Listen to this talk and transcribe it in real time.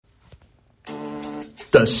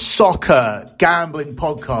The Soccer Gambling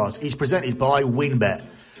Podcast is presented by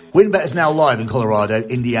WynnBET. WynnBET is now live in Colorado,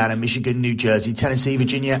 Indiana, Michigan, New Jersey, Tennessee,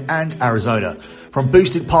 Virginia, and Arizona. From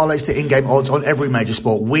boosted parlays to in-game odds on every major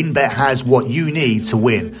sport, WynnBET has what you need to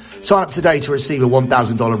win. Sign up today to receive a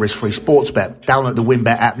 $1,000 risk-free sports bet. Download the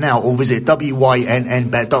WynnBET app now or visit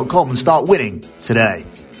wynnbet.com and start winning today.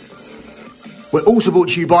 We're also brought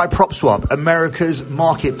to you by PropSwap, America's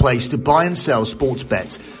marketplace to buy and sell sports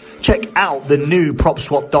bets. Check out the new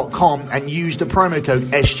PropSwap.com and use the promo code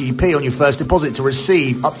SGP on your first deposit to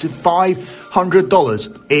receive up to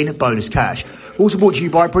 $500 in bonus cash. Also brought to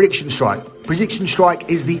you by Prediction Strike. Prediction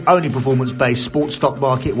Strike is the only performance-based sports stock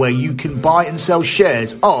market where you can buy and sell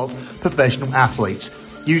shares of professional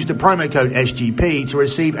athletes. Use the promo code SGP to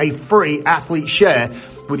receive a free athlete share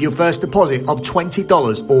with your first deposit of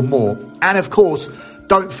 $20 or more. And of course,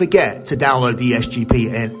 don't forget to download the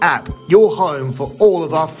SGPN app, your home for all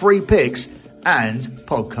of our free picks and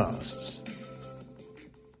podcasts.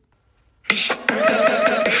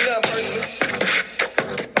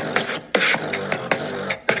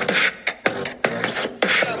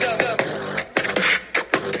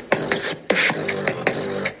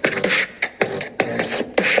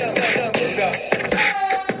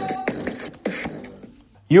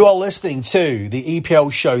 You are listening to the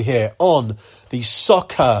EPL show here on the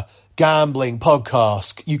Soccer Gambling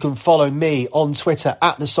Podcast. You can follow me on Twitter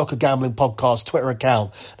at the Soccer Gambling Podcast Twitter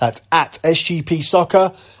account. That's at SGP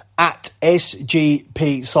Soccer, at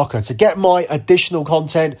SGP Soccer. To get my additional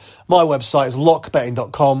content, my website is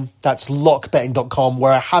lockbetting.com. That's lockbetting.com,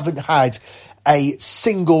 where I haven't had a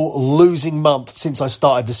single losing month since I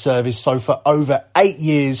started the service. So for over 8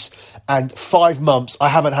 years and 5 months, I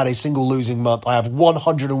haven't had a single losing month. I have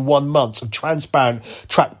 101 months of transparent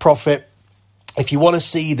track profit. If you want to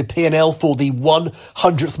see the P&L for the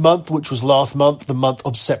 100th month, which was last month, the month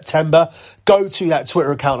of September, go to that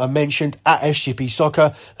Twitter account I mentioned, at SGP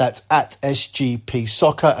Soccer. That's at SGP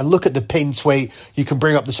Soccer. And look at the pinned tweet. You can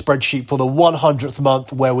bring up the spreadsheet for the 100th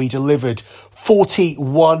month where we delivered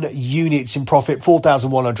 41 units in profit,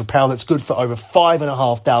 £4,100. That's good for over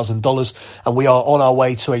 $5,500. And we are on our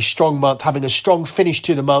way to a strong month, having a strong finish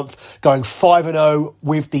to the month, going 5-0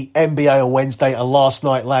 with the NBA on Wednesday, and last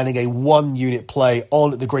night landing a 1-unit play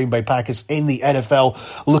on the Green Bay Packers in the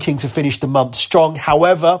NFL, looking to finish the month strong.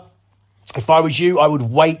 However, if I was you, I would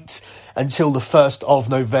wait until the 1st of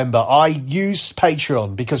November. I use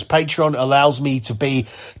Patreon because Patreon allows me to be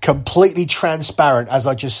completely transparent, as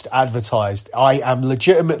I just advertised. I am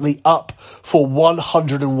legitimately up for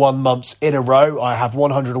 101 months in a row. I have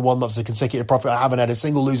 101 months of consecutive profit. I haven't had a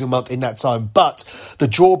single losing month in that time. But the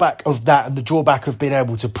drawback of that, and the drawback of being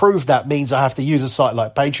able to prove that, means I have to use a site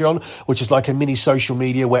like Patreon, which is like a mini social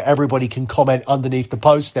media where everybody can comment underneath the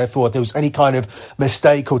post. Therefore, if there was any kind of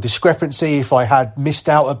mistake or discrepancy, if I had missed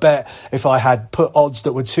out a bet, if I had put odds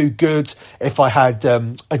that were too good, if I had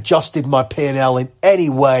adjusted my P&L in any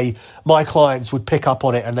way, my clients would pick up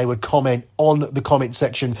on it and they would comment on the comment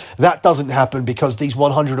section. That doesn't happen because these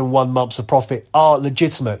 101 months of profit are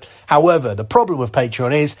legitimate. However, the problem with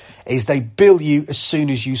Patreon is they bill you as soon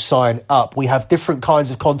as you sign up. We have different kinds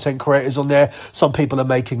of content creators on there. Some people are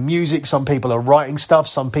making music, some people are writing stuff,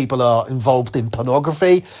 some people are involved in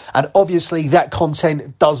pornography, and obviously that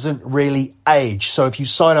content doesn't really age. So if you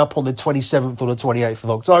sign up on the 27th or the 28th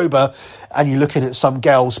of October and you're looking at some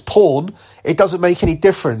girl's porn, it doesn't make any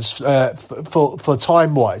difference for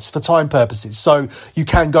time-wise, for time purposes. So you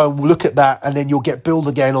can go and look at that and then you'll get billed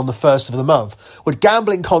again on the 1st of the month. With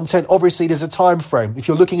gambling content, obviously there's a time frame. If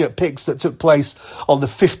you're looking at picks that took place on the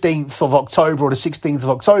 15th of October or the 16th of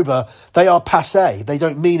October, they are passé. They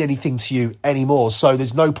don't mean anything to you anymore. So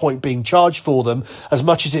there's no point being charged for them. As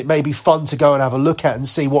much as it may be fun to go and have a look at and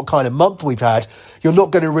see what kind of month we've had, you're not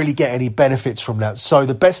going to really get any benefits from that. So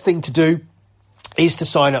the best thing to do is to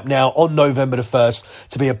sign up now on November the 1st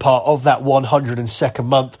to be a part of that 102nd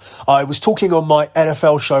month. I was talking on my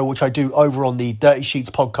NFL show, which I do over on the Dirty Sheets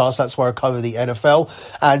podcast. That's where I cover the NFL.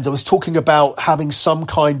 And I was talking about having some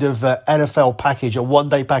kind of NFL package, a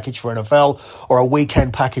one-day package for NFL or a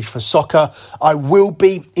weekend package for soccer. I will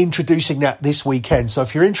be introducing that this weekend. So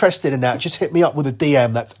if you're interested in that, just hit me up with a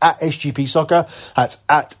DM. That's at SGP Soccer. That's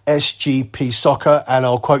at SGP Soccer. And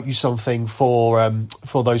I'll quote you something for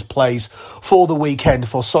those plays for the weekend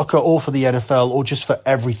for soccer or for the NFL or just for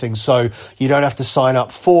everything. So you don't have to sign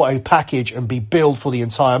up for a package and be billed for the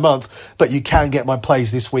entire month, but you can get my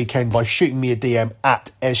plays this weekend by shooting me a DM at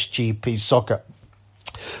SGP Soccer.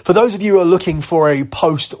 For those of you who are looking for a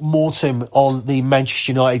post-mortem on the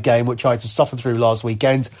Manchester United game, which I had to suffer through last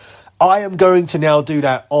weekend, I am going to now do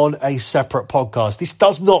that on a separate podcast. This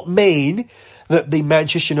does not mean that the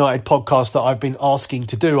Manchester United podcast that I've been asking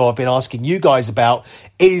to do, or I've been asking you guys about,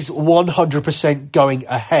 is 100% going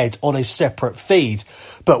ahead on a separate feed.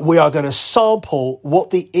 But we are going to sample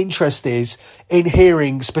what the interest is in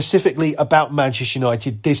hearing specifically about Manchester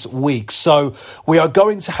United this week. So we are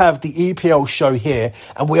going to have the EPL show here,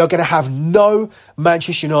 and we are going to have no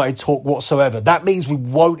Manchester United talk whatsoever. That means we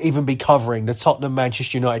won't even be covering the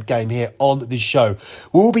Tottenham-Manchester United game here on this show.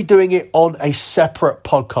 We'll be doing it on a separate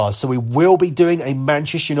podcast. So we will be doing a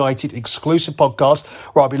Manchester United exclusive podcast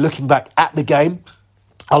where I'll be looking back at the game.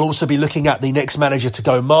 I'll also be looking at the next manager to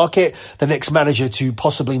go market, the next manager to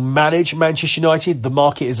possibly manage Manchester United. The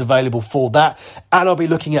market is available for that. And I'll be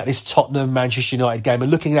looking at this Tottenham-Manchester United game and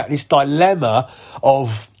looking at this dilemma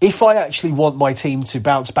of if I actually want my team to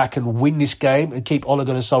bounce back and win this game and keep Ole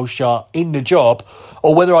Gunnar Solskjaer in the job,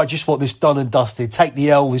 or whether I just want this done and dusted, take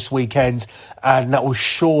the L this weekend, and that will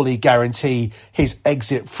surely guarantee his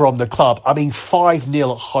exit from the club. I mean,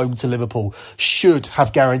 5-0 at home to Liverpool should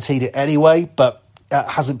have guaranteed it anyway, but that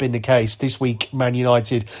hasn't been the case. This week, Man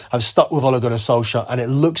United have stuck with Ole Gunnar Solskjaer, and it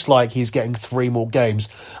looks like he's getting 3 more games,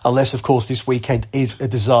 unless, of course, this weekend is a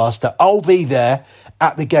disaster. I'll be there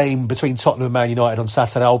at the game between Tottenham and Man United on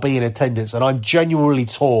Saturday. I'll be in attendance, and I'm genuinely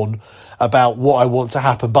torn about what I want to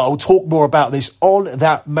happen. But I'll talk more about this on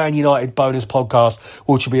that Man United bonus podcast,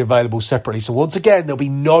 which will be available separately. So once again, there'll be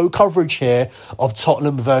no coverage here of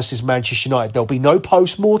Tottenham versus Manchester United. There'll be no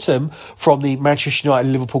post-mortem from the Manchester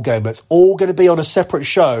United-Liverpool game. It's all going to be on a separate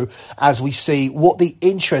show as we see what the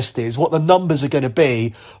interest is, what the numbers are going to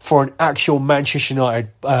be for an actual Manchester United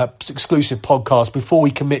exclusive podcast before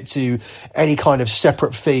we commit to any kind of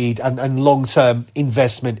separate feed and long-term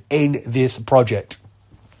investment in this project.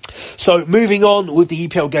 So moving on with the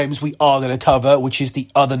EPL games we are going to cover, which is the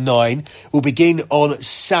other 9. We'll begin on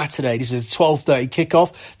Saturday. This is a 12:30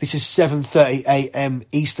 kickoff. This is 7:30 a.m.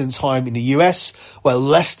 Eastern time in the US, where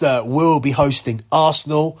Leicester will be hosting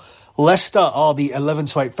Arsenal. Leicester are the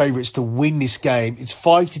 11-8 favourites to win this game. It's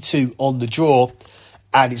 5-2 on the draw,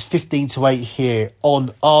 and it's 15-8 here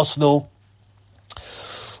on Arsenal.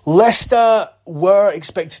 Leicester were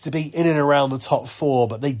expected to be in and around the top 4,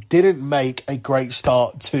 but they didn't make a great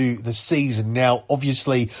start to the season. Now,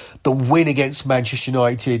 obviously, the win against Manchester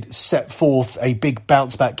United set forth a big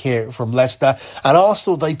bounce back here from Leicester. And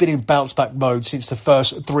Arsenal, they've been in bounce back mode since the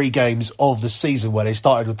first 3 games of the season, where they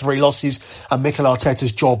started with 3 losses, and Mikel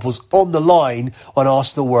Arteta's job was on the line when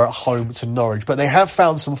Arsenal were at home to Norwich. But they have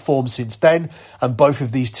found some form since then, and both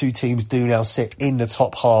of these 2 teams do now sit in the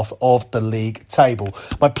top half of the league table.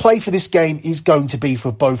 My play for this game is going to be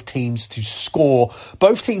for both teams to score.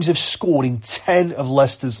 Both teams have scored in 10 of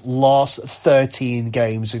Leicester's last 13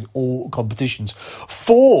 games in all competitions.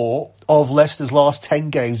 4 of Leicester's last 10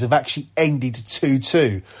 games have actually ended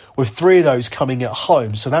 2-2, with 3 of those coming at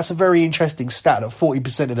home. So that's a very interesting stat, that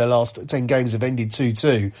 40% of their last 10 games have ended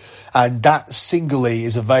 2-2. And that singly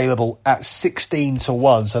is available at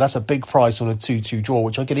 16-1. So that's a big price on a 2-2 draw,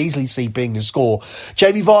 which I could easily see being the score.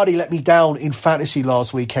 Jamie Vardy let me down in fantasy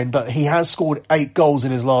last weekend, but he has scored 8 goals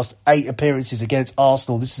in his last 8 appearances against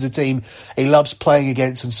Arsenal. This is a team he loves playing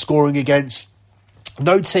against and scoring against.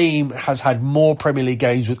 No team has had more Premier League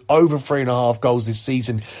games with over 3.5 goals this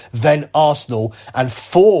season than Arsenal, and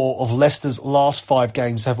 4 of Leicester's last 5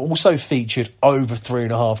 games have also featured over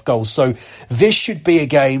 3.5 goals. So this should be a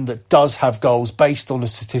game that does have goals based on the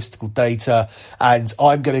statistical data, and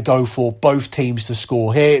I'm going to go for both teams to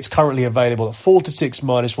score here. It's currently available at 4-6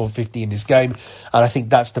 minus 150 in this game, and I think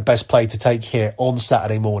that's the best play to take here on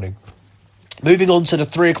Saturday morning. Moving on to the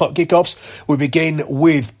 3 o'clock kickoffs, we begin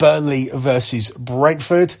with Burnley versus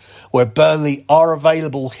Brentford, where Burnley are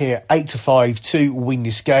available here 8-5 to win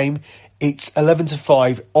this game. It's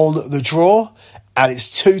 11-5 on the draw, and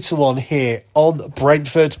it's 2-1 here on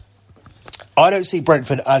Brentford. I don't see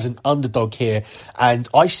Brentford as an underdog here, and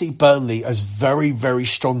I see Burnley as very, very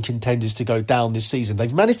strong contenders to go down this season.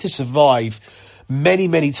 They've managed to survive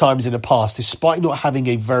many times in the past, despite not having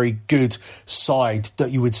a very good side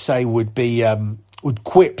that you would say would be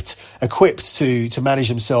equipped to manage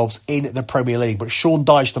themselves in the Premier League. But Sean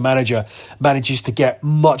Dyche, the manager, manages to get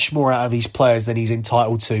much more out of these players than he's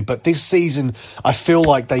entitled to. But this season, I feel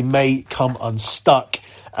like they may come unstuck.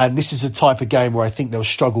 And this is a type of game where I think they'll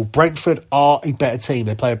struggle. Brentford are a better team.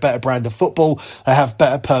 They play a better brand of football. They have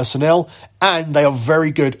better personnel. And they are very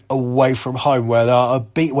good away from home, where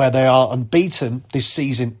they are unbeaten this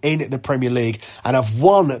season in the Premier League and have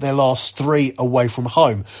won their last 3 away from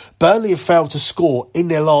home. Burnley have failed to score in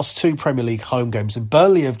their last 2 Premier League home games, and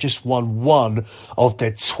Burnley have just won 1 of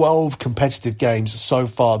their 12 competitive games so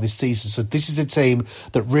far this season. So this is a team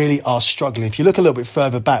that really are struggling. If you look a little bit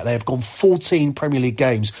further back, they have gone 14 Premier League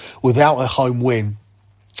games without a home win.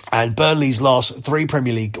 And Burnley's last 3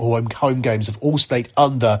 Premier League home games have all stayed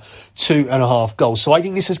under 2.5 goals. So I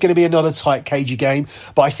think this is going to be another tight, cagey game.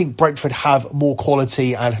 But I think Brentford have more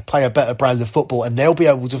quality and play a better brand of football, and they'll be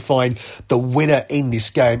able to find the winner in this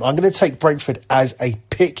game. I'm going to take Brentford as a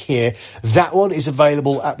pick here. That one is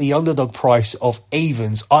available at the underdog price of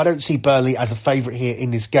evens. I don't see Burnley as a favourite here in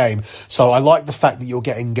this game. So I like the fact that you're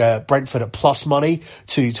getting Brentford at plus money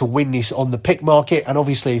to win this on the pick market. And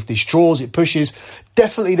obviously, if this draws, it pushes.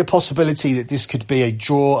 Definitely the possibility that this could be a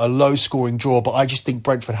draw, a low-scoring draw, but I just think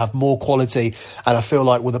Brentford have more quality, and I feel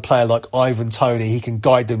like with a player like Ivan Toney, he can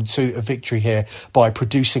guide them to a victory here by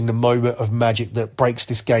producing the moment of magic that breaks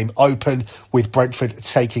this game open, with Brentford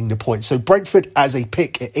taking the point. So Brentford as a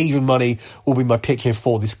pick at even money will be my pick here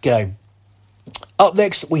for this game. Up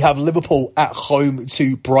next, we have Liverpool at home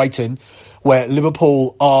to Brighton, where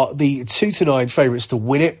Liverpool are the 2-9 favourites to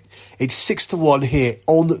win it. It's 6-1 here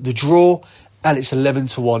on the draw, and it's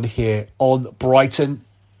 11-1 here on Brighton.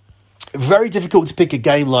 Very difficult to pick a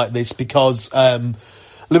game like this because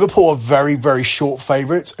Liverpool are very, very short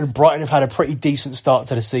favourites, and Brighton have had a pretty decent start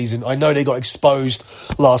to the season. I know they got exposed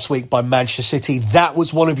last week by Manchester City. That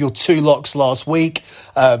was one of your 2 locks last week.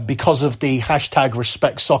 Because of the hashtag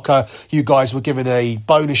Respect Soccer, you guys were given a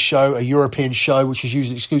bonus show, a European show, which is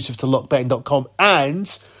usually exclusive to lockbetting.com,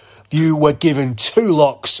 and you were given 2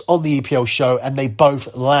 locks on the EPL show, and they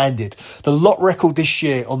both landed. The lock record this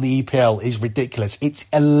year on the EPL is ridiculous. It's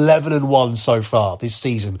 11-1 so far this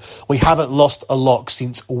season. We haven't lost a lock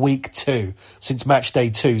since week 2, since match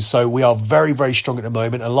day 2. So we are very, very strong at the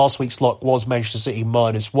moment. And last week's lock was Manchester City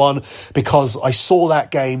 -1, because I saw that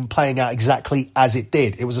game playing out exactly as it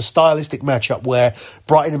did. It was a stylistic matchup where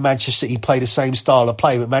Brighton and Manchester City play the same style of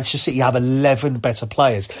play, but Manchester City have 11 better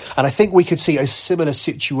players. And I think we could see a similar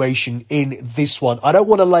situation in this one. I don't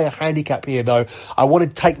want to lay a handicap here, though. I want to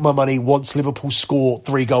take my money once Liverpool score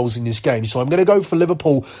 3 goals in this game. So I'm going to go for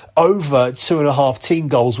Liverpool over 2.5 team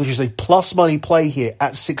goals, which is a plus money play here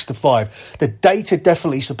at 6-5. The data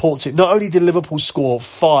definitely supports it. Not only did Liverpool score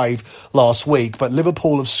 5 last week, but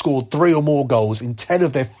Liverpool have scored 3 or more goals in 10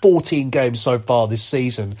 of their 14 games so far this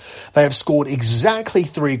season. They have scored exactly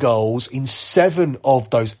 3 goals in 7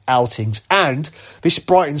 of those outings. And this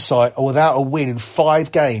Brighton side are without a win in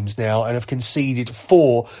 5 games now, and have conceded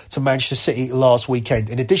 4 to Manchester City last weekend.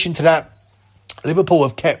 In addition to that, Liverpool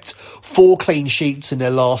have kept 4 clean sheets in their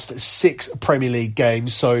last 6 Premier League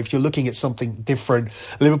games. So if you're looking at something different,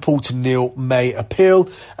 Liverpool to nil may appeal.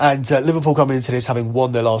 And Liverpool coming into this having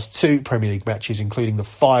won their last 2 Premier League matches, including the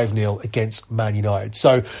 5-0 against Man United.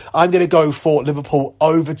 So I'm going to go for Liverpool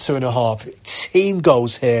over 2.5 team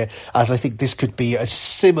goals here, as I think this could be a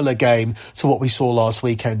similar game to what we saw last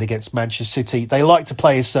weekend against Manchester City. They like to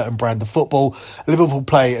play a certain brand of football. Liverpool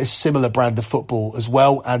play a similar brand of football as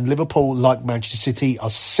well. And Liverpool, like Manchester City, are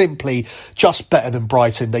simply just better than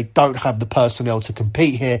Brighton. They don't have the personnel to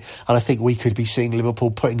compete here, and I think we could be seeing Liverpool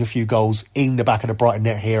putting a few goals in the back of the Brighton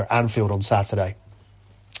net here at Anfield on Saturday.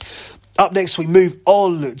 Up next, we move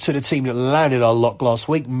on to the team that landed our lock last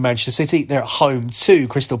week, Manchester City. They're at home to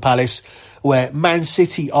Crystal Palace, where Man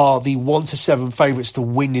City are the 1-7 favourites to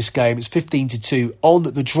win this game. It's 15-2 on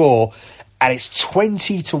the draw, and it's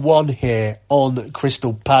 20-1 here on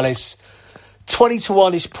Crystal Palace.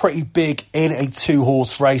 20-1 is pretty big in a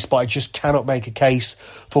 2-horse race, but I just cannot make a case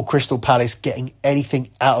for Crystal Palace getting anything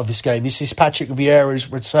out of this game. This is Patrick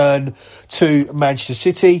Vieira's return to Manchester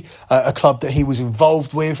City, a club that he was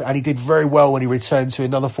involved with, and he did very well when he returned to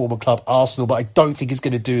another former club, Arsenal, but I don't think he's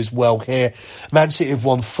going to do as well here. Man City have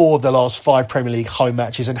won 4 of their last 5 Premier League home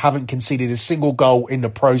matches and haven't conceded a single goal in the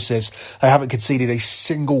process. They haven't conceded a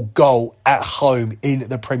single goal at home in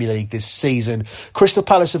the Premier League this season. Crystal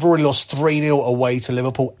Palace have already lost 3-0 away to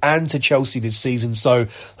Liverpool and to Chelsea this season, so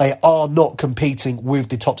they are not competing with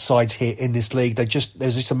the top sides here in this league. There's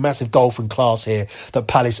just a massive golfing class here that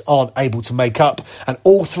Palace aren't able to make up, and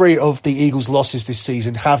all 3 of the Eagles' losses this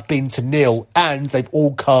season have been to nil, and they've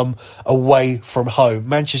all come away from home.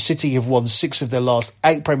 Manchester City have won 6 of their last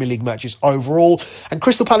 8 Premier League matches overall, and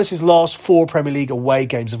Crystal Palace's last 4 Premier League away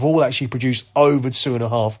games have all actually produced over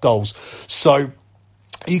 2.5 goals. So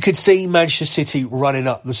You could see Manchester City running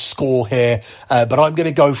up the score here, but I'm going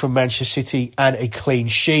to go for Manchester City and a clean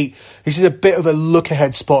sheet. This is a bit of a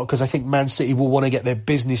look-ahead spot because I think Man City will want to get their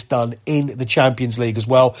business done in the Champions League as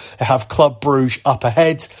well. They have Club Brugge up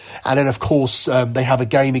ahead, and then, of course, they have a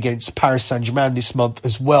game against Paris Saint-Germain this month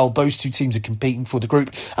as well. Those two teams are competing for the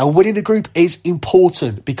group, and winning the group is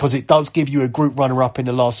important because it does give you a group runner-up in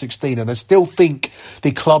the last 16, and I still think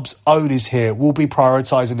the club's owners here will be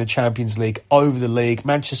prioritising the Champions League over the league.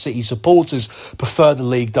 Manchester City supporters prefer the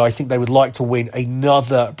league, though. I think they would like to win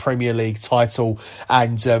another Premier League title,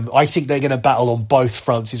 and I think they're going to battle on both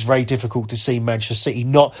fronts. It's very difficult to see Manchester City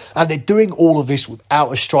not, and they're doing all of this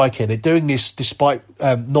without a striker. They're doing this despite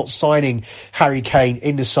not signing Harry Kane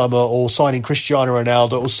in the summer, or signing Cristiano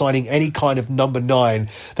Ronaldo, or signing any kind of number 9.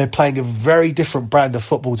 They're playing a very different brand of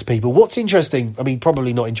football to people. What's interesting, I mean,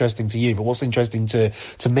 probably not interesting to you, but what's interesting to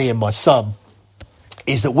me and my son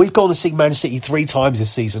is that we've gone to see Man City 3 times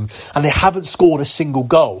this season and they haven't scored a single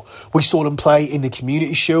goal. We saw them play in the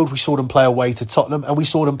Community Shield, we saw them play away to Tottenham, and we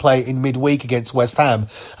saw them play in midweek against West Ham.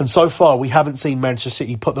 And so far, we haven't seen Manchester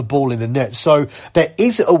City put the ball in the net. So there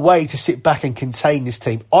is a way to sit back and contain this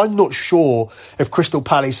team. I'm not sure if Crystal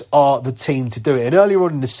Palace are the team to do it. And earlier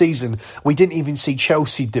on in the season, we didn't even see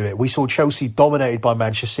Chelsea do it. We saw Chelsea dominated by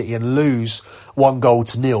Manchester City and lose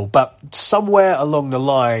 1-0. But somewhere along the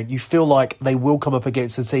line, you feel like they will come up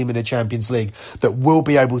against a team in the Champions League that will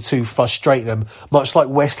be able to frustrate them, much like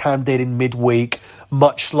West Ham did in midweek,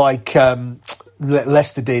 much like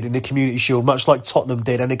Leicester did in the Community Shield, much like Tottenham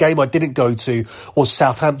did. And the game I didn't go to was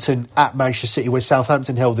Southampton at Manchester City, where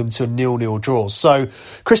Southampton held them to a 0-0 draw. So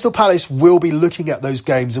Crystal Palace will be looking at those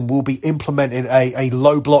games and will be implementing a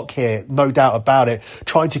low block here, no doubt about it,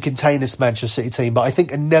 trying to contain this Manchester City team. But I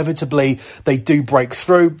think inevitably they do break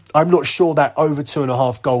through. I'm not sure that over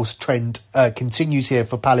 2.5 goals trend continues here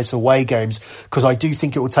for Palace away games, because I do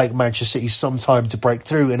think it will take Manchester City some time to break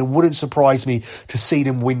through, and it wouldn't surprise me to see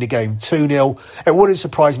them win the game 2-0. It wouldn't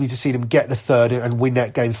surprise me to see them get the third and win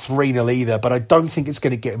that game 3-0 either, but I don't think it's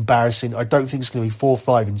going to get embarrassing. I don't think it's going to be 4,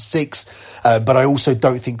 5 and 6, but I also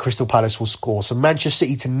don't think Crystal Palace will score. So Manchester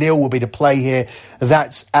City to 0 will be the play here.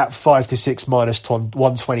 That's at 5 to 6 minus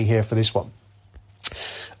 120 here for this one.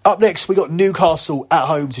 Up next, we got Newcastle at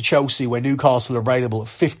home to Chelsea, where Newcastle are available at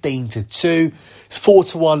 15 to 2. It's 4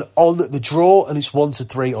 to 1 on the draw, and it's 1 to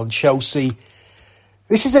 3 on Chelsea.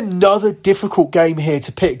 This is another difficult game here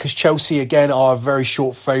to pick because Chelsea, again, are a very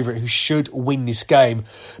short favourite who should win this game.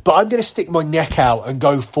 But I'm going to stick my neck out and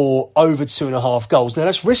go for over 2.5 goals. Now,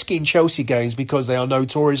 that's risky in Chelsea games because they are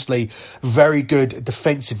notoriously very good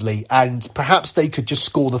defensively, and perhaps they could just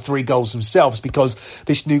score the 3 goals themselves because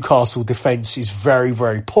this Newcastle defence is very,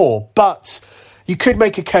 very poor. But you could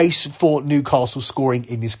make a case for Newcastle scoring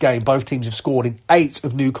in this game. Both teams have scored in 8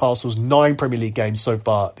 of Newcastle's 9 Premier League games so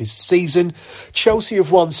far this season. Chelsea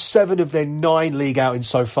have won 7 of their 9 league outings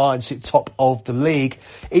so far and sit top of the league.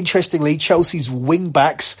 Interestingly, Chelsea's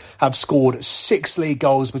wing-backs have scored 6 league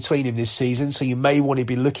goals between them this season, so you may want to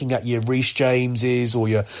be looking at your Reece Jameses or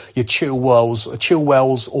your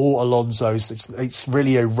Chilwells or Alonso's. It's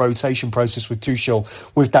really a rotation process with Tuchel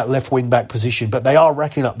with that left wing-back position, but they are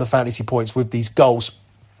racking up the fantasy points with these goals.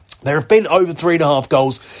 There have been over 3.5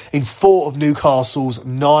 goals in 4 of Newcastle's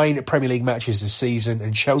 9 Premier League matches this season,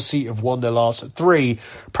 and Chelsea have won their last 3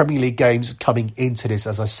 Premier League games coming into this.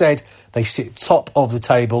 As I said, they sit top of the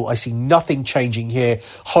table. I see nothing changing here.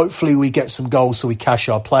 Hopefully we get some goals so we cash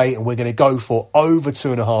our play, and we're going to go for over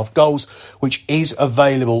 2.5 goals, which is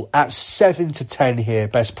available at 7 to 10 here,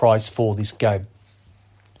 best price for this game.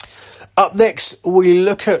 Up next, we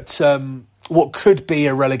look at what could be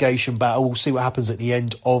a relegation battle. We'll see what happens at the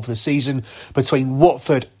end of the season between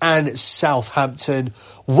Watford and Southampton.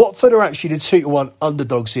 Watford are actually the 2-1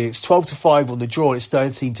 underdogs here. It's 12 to 5 on the draw. It's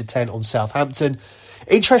 13 to 10 on Southampton.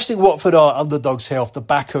 Interesting, Watford are underdogs here off the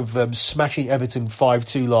back of smashing Everton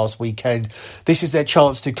 5-2 last weekend. This is their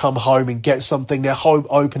chance to come home and get something. Their home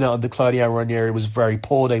opener under Claudio Ranieri was very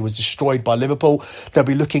poor. They was destroyed by Liverpool. They'll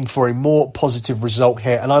be looking for a more positive result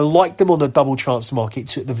here. And I like them on the double chance market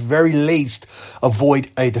to, at the very least, avoid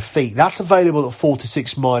a defeat. That's available at 4 to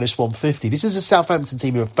 6 minus 150. This is a Southampton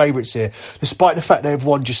team who are favourites here, despite the fact they've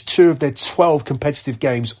won just 2 of their 12 competitive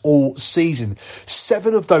games all season.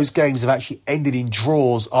 7 of those games have actually ended in draws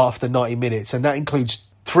after 90 minutes, and that includes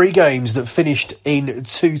 3 games that finished in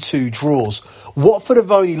 2-2 draws. Watford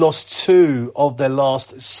have only lost 2 of their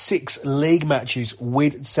last 6 league matches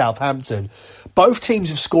with Southampton. Both teams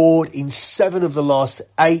have scored in 7 of the last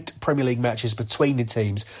 8 Premier League matches between the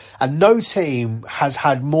teams, and no team has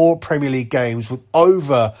had more Premier League games with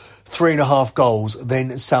over 3.5 goals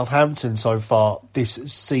than Southampton so far this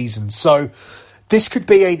season. So This could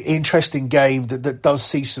be an interesting game that does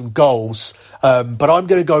see some goals, but I'm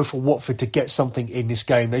going to go for Watford to get something in this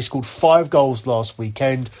game. They scored 5 goals last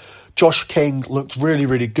weekend. Josh King looked really,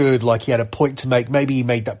 really good, like he had a point to make. Maybe he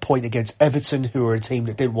made that point against Everton, who are a team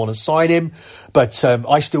that didn't want to sign him. But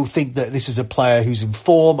I still think that this is a player who's in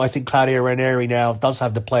form. I think Claudio Ranieri now does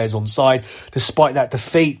have the players on side, despite that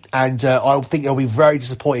defeat. And I think they'll be very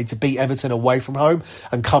disappointed to beat Everton away from home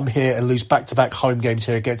and come here and lose back-to-back home games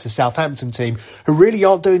here against a Southampton team who really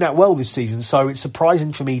aren't doing that well this season. So it's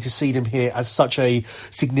surprising for me to see them here as such a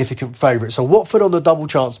significant favourite. So Watford on the double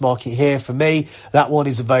chance market here for me. That one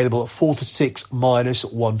is available at 4-6 minus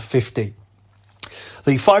 150.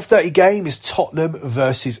 The 5:30 game is Tottenham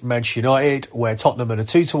versus Manchester United, where Tottenham are the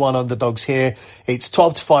 2-1 underdogs here. It's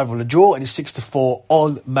 12-5 on the draw and it's 6-4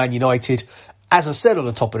 on Man United. As I said on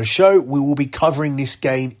the top of the show, we will be covering this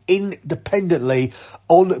game independently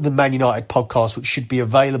on the Man United podcast, which should be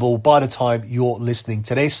available by the time you're listening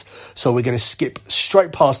to this. So we're going to skip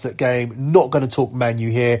straight past that game. Not going to talk Man U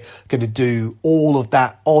here. Going to do all of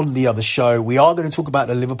that on the other show. We are going to talk about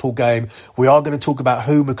the Liverpool game. We are going to talk about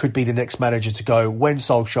who could be the next manager to go, when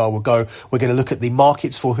Solskjaer will go. We're going to look at the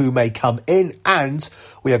markets for who may come in, and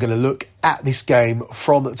we are going to look at this game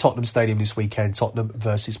from Tottenham Stadium this weekend, Tottenham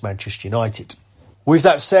versus Manchester United. With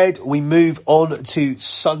that said, we move on to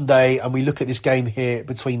Sunday and we look at this game here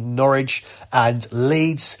between Norwich and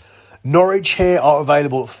Leeds. Norwich here are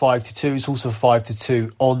available at 5-2. It's also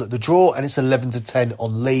 5-2 on the draw and it's 11-10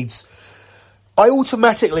 on Leeds. I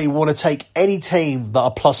automatically want to take any team that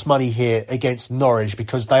are plus money here against Norwich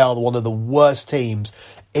because they are one of the worst teams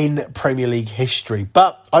in Premier League history.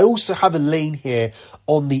 But I also have a lean here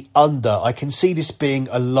on the under. I can see this being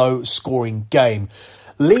a low scoring game.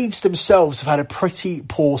 Leeds themselves have had a pretty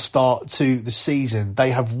poor start to the season.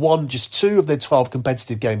 They have won just 2 of their 12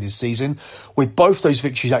 competitive games this season, with both those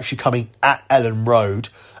victories actually coming at Ellen Road.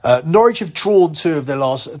 Norwich have drawn 2 of their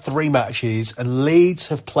last 3 matches, and Leeds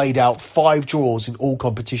have played out 5 draws in all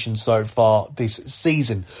competitions so far this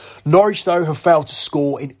season. Norwich, though, have failed to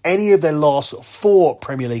score in any of their last 4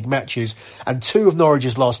 Premier League matches, and 2 of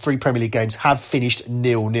Norwich's last 3 Premier League games have finished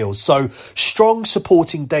 0-0. So strong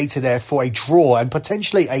supporting data there for a draw, and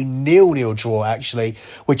potentially a 0-0 draw, actually,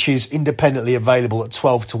 which is independently available at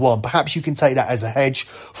 12-1. Perhaps you can take that as a hedge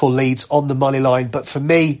for Leeds on the money line, but for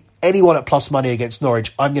me, anyone at plus money against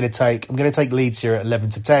Norwich, I'm going to take Leeds here at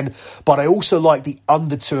 11-10, but I also like the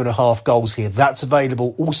under 2.5 goals here. That's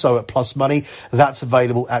available also at plus money. That's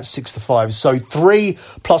available at 6-5. So 3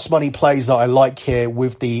 plus money plays that I like here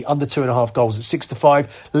with the under 2.5 goals at 6-5,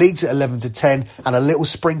 Leeds at 11-10, and a little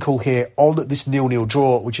sprinkle here on this 0-0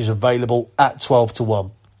 draw, which is available at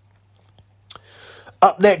 12-1.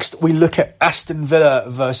 Up next, we look at Aston Villa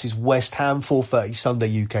versus West Ham, 4:30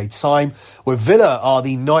 Sunday UK time, where Villa are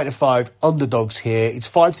the 9-5 underdogs here. It's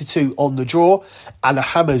 5-2 on the draw, and the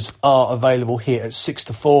Hammers are available here at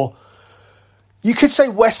 6-4. You could say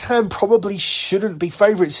West Ham probably shouldn't be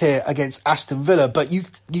favourites here against Aston Villa, but you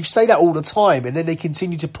say that all the time, and then they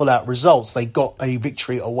continue to pull out results. They got a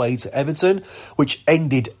victory away to Everton, which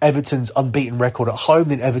ended Everton's unbeaten record at home.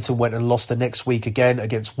 Then Everton went and lost the next week again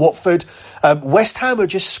against Watford. West Ham are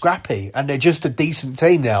just scrappy, and they're just a decent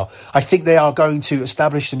team now. I think they are going to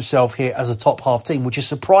establish themselves here as a top half team, which is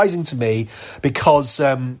surprising to me because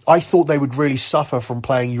I thought they would really suffer from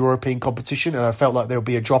playing European competition, and I felt like there would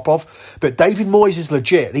be a drop-off. But David Moyes is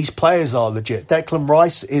legit. These players are legit. Declan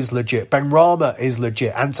Rice is legit. Benrahma is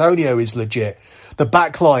legit. Antonio is legit. The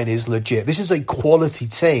backline is legit. This is a quality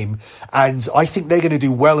team, and I think they're going to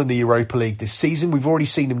do well in the Europa League this season. We've already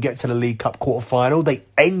seen them get to the League Cup quarter-final. They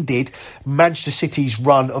ended Manchester City's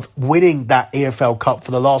run of winning that EFL Cup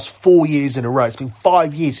for the last 4 years in a row. It's been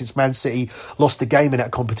 5 years since Man City lost the game in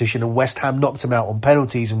that competition, and West Ham knocked them out on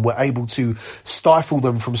penalties and were able to stifle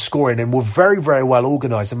them from scoring, and were very, very well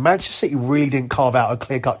organised. And Manchester City really didn't carve out a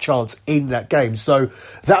clear-cut chance in that game. So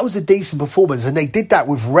that was a decent performance, and they did that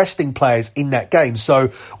with resting players in that game. So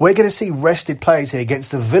we're going to see rested players here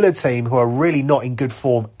against the Villa team, who are really not in good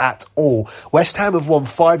form at all. West Ham have won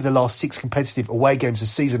 5 of the last 6 competitive away games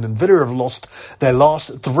this season, and Villa have lost their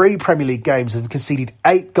last 3 Premier League games and conceded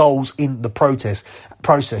 8 goals in the process.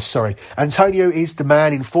 Antonio is the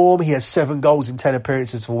man in form. He has 7 goals in 10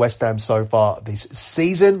 appearances for West Ham so far this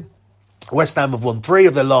season. West Ham have won 3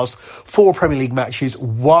 of their last 4 Premier League matches,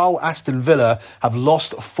 while Aston Villa have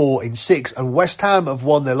lost 4 in 6. And West Ham have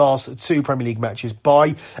won their last 2 Premier League matches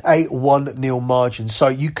by a 1-0 margin. So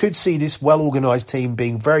you could see this well-organised team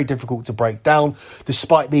being very difficult to break down,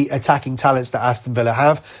 despite the attacking talents that Aston Villa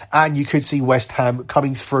have. And you could see West Ham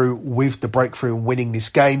coming through with the breakthrough and winning this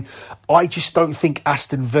game. I just don't think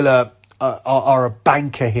Aston Villa are a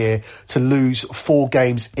banker here to lose 4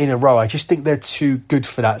 games in a row. I just think they're too good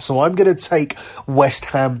for that. So I'm going to take West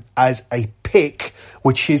Ham as a pick,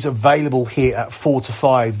 which is available here at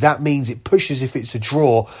 4-5. That means it pushes if it's a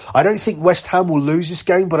draw. I don't think West Ham will lose this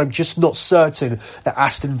game, but I'm just not certain that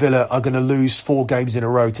Aston Villa are going to lose 4 games in a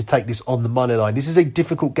row to take this on the money line. This is a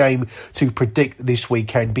difficult game to predict this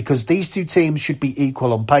weekend because these two teams should be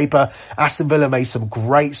equal on paper. Aston Villa made some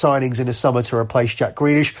great signings in the summer to replace Jack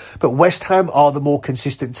Grealish, but West Ham are the more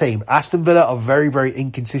consistent team. Aston Villa are very, very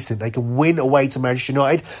inconsistent. They can win away to Manchester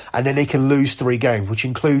United and then they can lose 3 games, which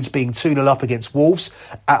includes being 2-0 up against Wolves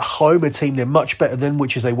at home, a team they're much better than,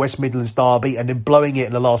 which is a West Midlands derby, and then blowing it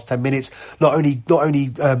in the last 10 minutes, not only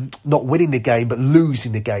not winning the game, but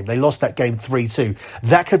losing the game. They lost that game 3-2.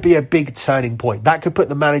 That could be a big turning point. That could put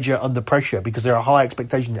the manager under pressure because there are high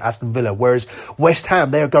expectations at Aston Villa, whereas West Ham,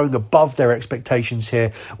 they are going above their expectations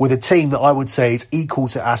here with a team that I would say is equal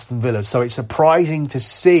to Aston Villa. So it's surprising to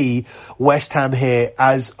see West Ham here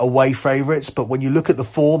as away favourites, but when you look at the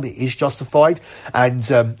form, it is justified, and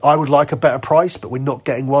I would like a better price, but we're not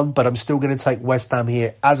getting one. But I'm still going to take West Ham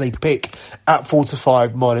here as a pick at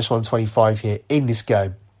 4-5, -125 here in this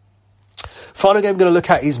game. Final game I'm going to look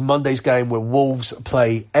at is Monday's game where Wolves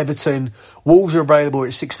play Everton. Wolves are available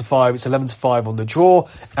at 6-5. It's 11-5 on the draw,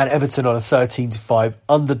 and Everton on a 13-5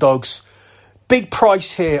 underdogs. Big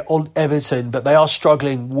price here on Everton, but they are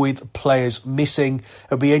struggling with players missing.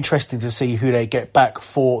 It'll be interesting to see who they get back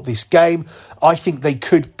for this game. I think they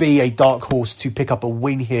could be a dark horse to pick up a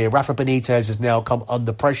win here. Rafa Benitez has now come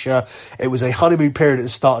under pressure. It was a honeymoon period at the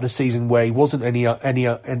start of the season where he wasn't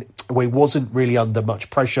where he wasn't really under much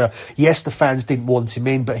pressure. Yes, the fans didn't want him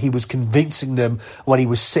in, but he was convincing them when he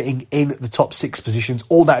was sitting in the top 6 positions.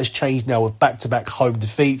 All that has changed now with back-to-back home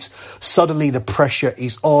defeats. Suddenly the pressure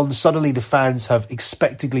is on. Suddenly the fans have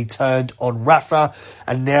expectedly turned on Rafa,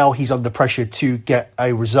 and now he's under pressure to get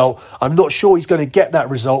a result. I'm not sure he's going to get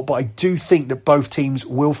that result, but I do think that both teams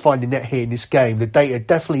will find a net here in this game. The data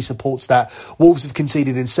definitely supports that. Wolves have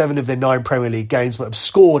conceded in 7 of their 9 Premier League games, but have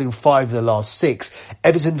scored in 5 of the last 6.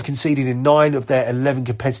 Everton have conceded in 9 of their 11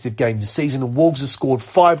 competitive games this season, and Wolves have scored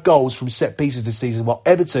 5 goals from set pieces this season, while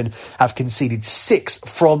Everton have conceded 6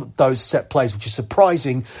 from those set plays, which is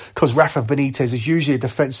surprising because Rafa Benitez is usually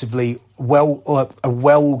a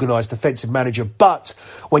well-organised defensive manager, but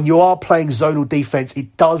when you are playing zonal defence,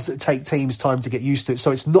 it does take teams time to get used to it.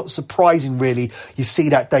 So it's not surprising, really, you see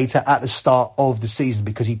that data at the start of the season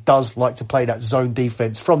because he does like to play that zone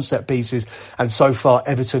defence from set pieces, and so far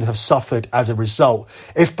Everton have suffered as a result.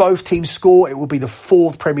 If both teams score, it will be the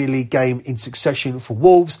 4th Premier League game in succession for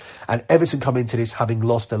Wolves, and Everton come into this having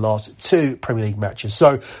lost their last 2 Premier League matches.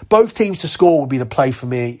 So both teams to score will be the play for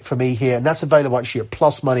me here, and that's available actually at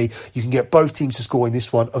plus money. You can get both teams to score in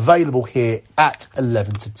this one, available here at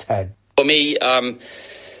 11-10. For me,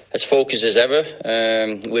 as focused as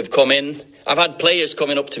ever, we've come in. I've had players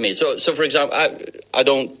coming up to me. So for example, I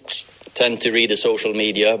don't tend to read the social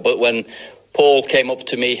media, but when Paul came up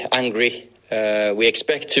to me angry, we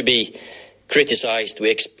expect to be criticised.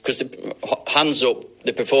 Because hands up,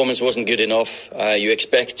 the performance wasn't good enough. You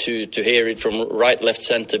expect to hear it from right, left,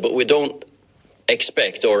 centre, but we don't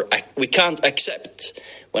expect, or we can't accept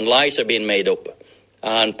when lies are being made up.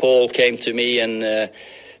 And Paul came to me and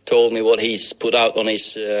told me what he's put out on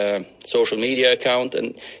his social media account,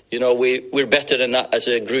 and we're better than that as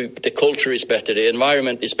a group. The culture is better, the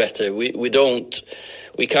environment is better. We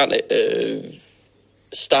can't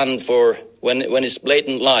stand for when it's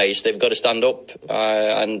blatant lies. They've got to stand up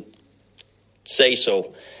and say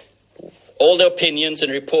so. All the opinions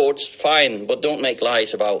and reports, fine, but don't make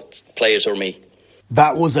lies about players or me.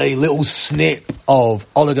 That was a little snip of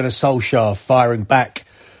Ole Gunnar Solskjaer firing back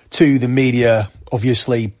to the media.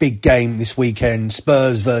 Obviously, big game this weekend,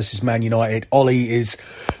 Spurs versus Man United. Ole is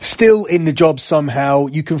still in the job somehow.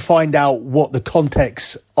 You can find out what the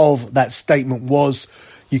context of that statement was.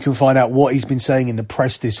 You can find out what he's been saying in the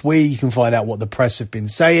press this week. You can find out what the press have been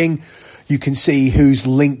saying. You can see who's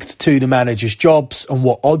linked to the manager's jobs and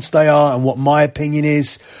what odds they are and what my opinion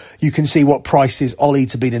is. You can see what prices Ole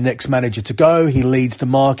to be the next manager to go. He leads the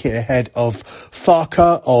market ahead of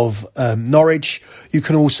Farke of Norwich. You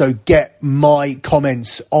can also get my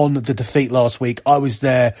comments on the defeat last week. I was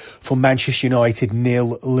there for Manchester United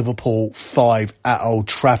 0, Liverpool 5 at Old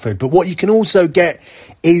Trafford. But what you can also get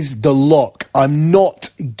is the lock. I'm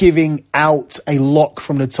not giving out a lock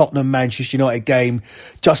from the Tottenham-Manchester United game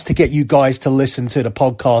just to get you guys to listen to the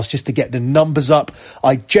podcast, just to get the numbers up.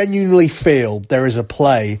 I genuinely feel there is a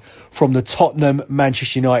play from the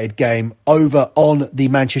Tottenham-Manchester United game over on the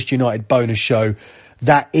Manchester United bonus show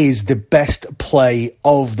that is the best play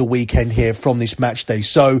of the weekend here from this match day.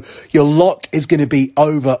 So your lock is going to be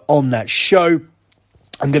over on that show.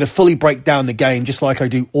 I'm going to fully break down the game just like I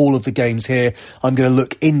do all of the games here. I'm going to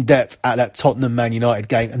look in depth at that Tottenham Man United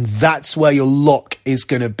game, and that's where your lock is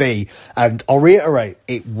going to be. And I'll reiterate,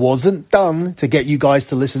 it wasn't done to get you guys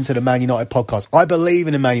to listen to the Man United podcast. I believe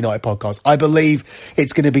in the Man United podcast. I believe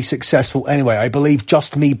it's going to be successful anyway. I believe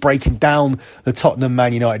just me breaking down the Tottenham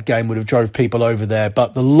Man United game would have drove people over there.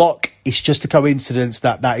 But the lock, it's just a coincidence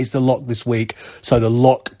that is the lock this week. So the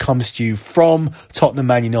lock comes to you from Tottenham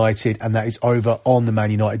Man United, and that is over on the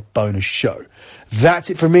Man United bonus show. That's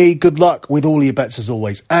it for me. Good luck with all your bets as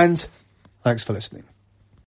always, and thanks for listening.